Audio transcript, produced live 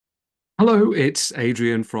Hello, it's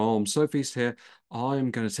Adrian from Sophie's here.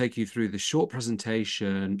 I'm going to take you through this short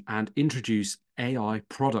presentation and introduce AI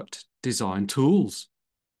product design tools.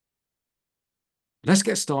 Let's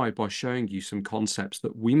get started by showing you some concepts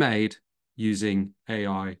that we made using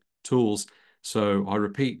AI tools. So I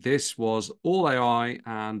repeat, this was all AI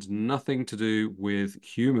and nothing to do with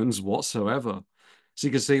humans whatsoever. So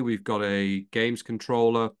you can see we've got a games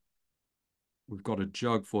controller, we've got a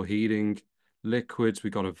jug for heating liquids,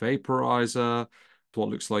 we've got a vaporizer, what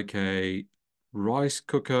looks like a rice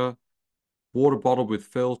cooker, water bottle with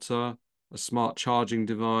filter, a smart charging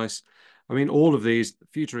device. I mean, all of these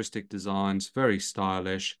futuristic designs, very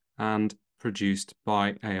stylish and produced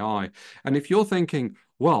by AI. And if you're thinking,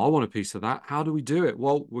 well, I want a piece of that, how do we do it?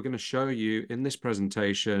 Well, we're going to show you in this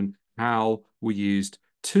presentation how we used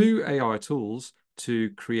two AI tools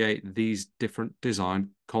to create these different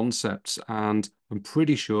design concepts. And I'm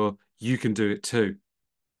pretty sure you can do it too.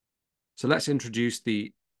 So let's introduce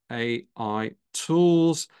the AI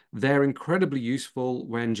tools. They're incredibly useful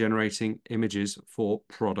when generating images for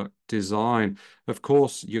product design. Of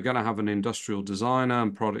course, you're going to have an industrial designer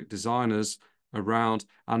and product designers around,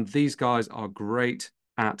 and these guys are great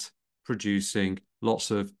at producing lots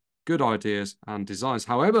of good ideas and designs.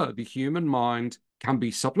 However, the human mind can be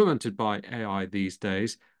supplemented by AI these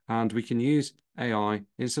days, and we can use AI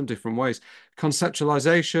in some different ways.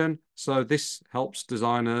 Conceptualization. So this helps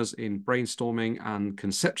designers in brainstorming and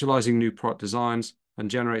conceptualizing new product designs and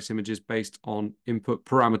generates images based on input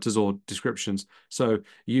parameters or descriptions. So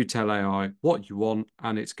you tell AI what you want,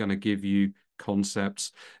 and it's going to give you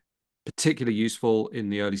concepts, particularly useful in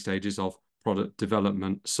the early stages of product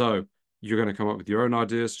development. So you're going to come up with your own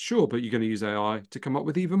ideas, sure, but you're going to use AI to come up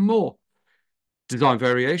with even more. Design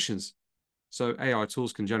variations. So AI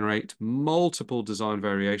tools can generate multiple design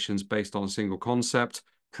variations based on a single concept,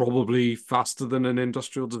 probably faster than an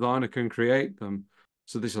industrial designer can create them.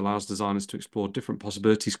 So this allows designers to explore different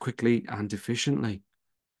possibilities quickly and efficiently.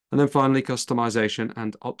 And then finally, customization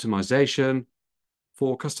and optimization.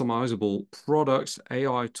 For customizable products,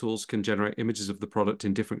 AI tools can generate images of the product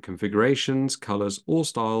in different configurations, colors, or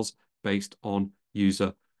styles based on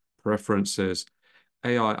user preferences.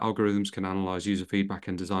 AI algorithms can analyze user feedback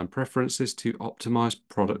and design preferences to optimize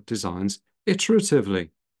product designs iteratively.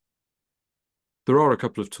 There are a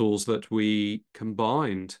couple of tools that we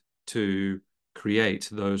combined to create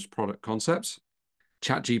those product concepts.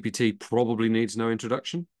 ChatGPT probably needs no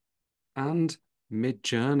introduction. And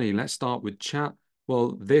Midjourney. Let's start with chat.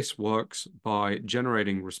 Well, this works by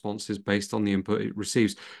generating responses based on the input it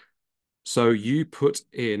receives. So you put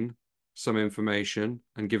in some information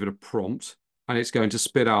and give it a prompt, and it's going to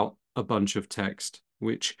spit out a bunch of text,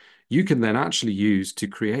 which you can then actually use to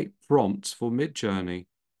create prompts for Midjourney.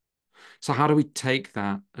 So how do we take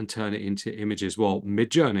that and turn it into images? Well,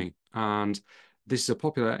 Midjourney, and this is a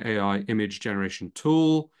popular AI image generation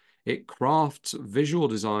tool. It crafts visual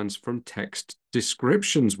designs from text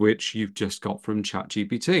descriptions, which you've just got from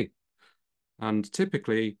ChatGPT. And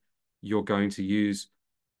typically, you're going to use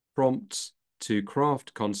prompts to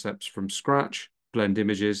craft concepts from scratch, blend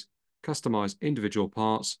images, customize individual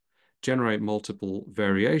parts, generate multiple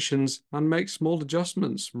variations, and make small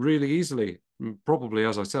adjustments really easily. Probably,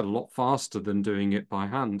 as I said, a lot faster than doing it by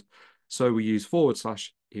hand. So we use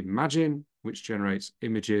 /imagine, which generates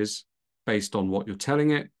images based on what you're telling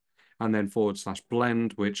it, and then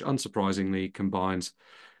 /blend, which unsurprisingly combines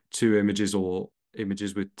two images or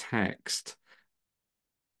images with text.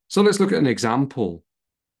 So let's look at an example.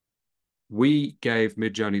 We gave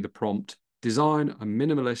Midjourney the prompt, design a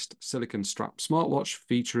minimalist silicon strap smartwatch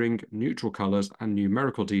featuring neutral colors and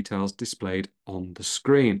numerical details displayed on the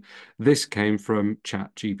screen. This came from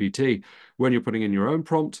ChatGPT. When you're putting in your own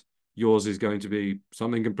prompt, yours is going to be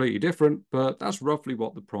something completely different, but that's roughly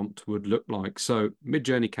what the prompt would look like. So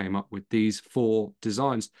Midjourney came up with these 4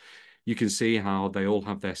 designs. You can see how they all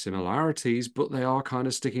have their similarities, but they are kind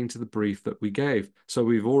of sticking to the brief that we gave. So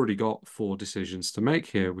we've already got 4 decisions to make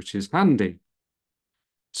here, which is handy.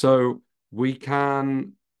 So we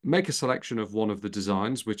can make a selection of one of the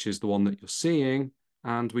designs, which is the one that you're seeing,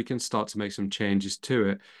 and we can start to make some changes to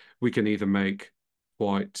it. We can either make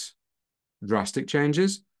quite drastic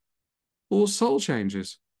changes or subtle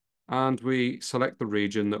changes. And we select the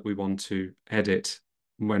region that we want to edit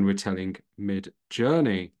when we're telling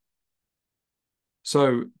Midjourney.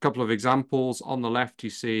 So a couple of examples. On the left, you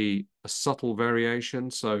see a subtle variation.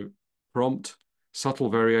 So prompt, subtle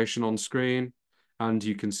variation on screen. And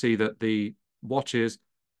you can see that the watches,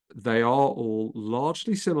 they are all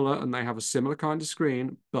largely similar and they have a similar kind of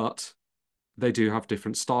screen, but they do have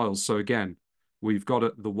different styles. So again, we've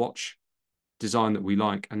got the watch design that we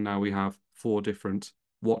like, and now we have 4 different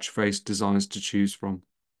watch face designs to choose from.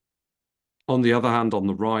 On the other hand, on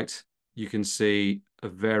the right, you can see a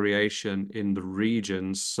variation in the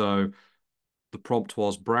regions. So the prompt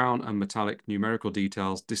was brown and metallic numerical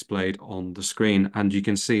details displayed on the screen. And you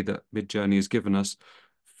can see that Midjourney has given us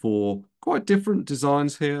four quite different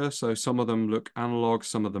designs here. So some of them look analog,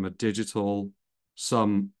 some of them are digital,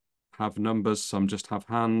 some have numbers, some just have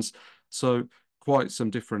hands. So quite some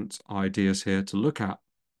different ideas here to look at.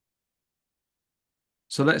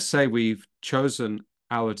 So let's say we've chosen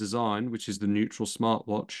our design, which is the neutral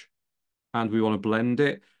smartwatch, and we want to blend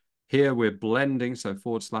it. Here we're blending, so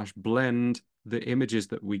 / blend the images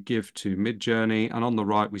that we give to Midjourney. And on the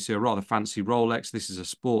right, we see a rather fancy Rolex. This is a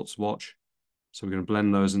sports watch. So we're going to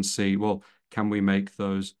blend those and see, well, can we make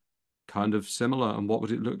those kind of similar and what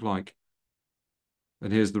would it look like?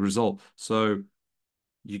 And here's the result. So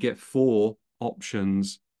you get four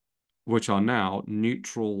options, which are now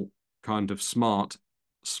neutral, kind of smart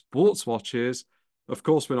sports watches. Of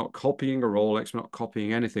course, we're not copying a Rolex, we're not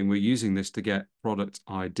copying anything. We're using this to get product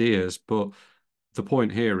ideas. But the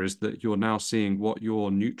point here is that you're now seeing what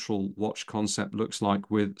your neutral watch concept looks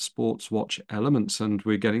like with sports watch elements, and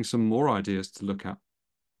we're getting some more ideas to look at.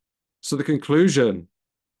 So the conclusion: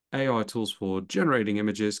 AI tools for generating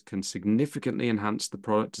images can significantly enhance the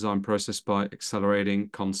product design process by accelerating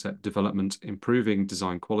concept development, improving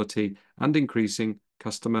design quality, and increasing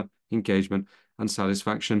customer engagement and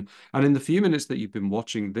satisfaction. And in the few minutes that you've been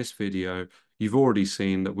watching this video, you've already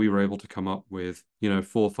seen that we were able to come up with,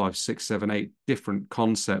 4, 5, 6, 7, 8 different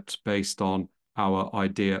concepts based on our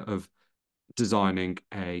idea of designing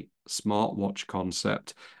a smartwatch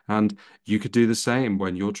concept. And you could do the same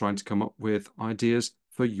when you're trying to come up with ideas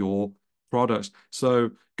for your products.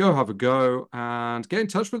 So go have a go and get in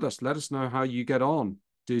touch with us. Let us know how you get on.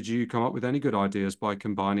 Did you come up with any good ideas by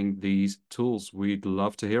combining these tools? We'd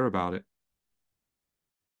love to hear about it.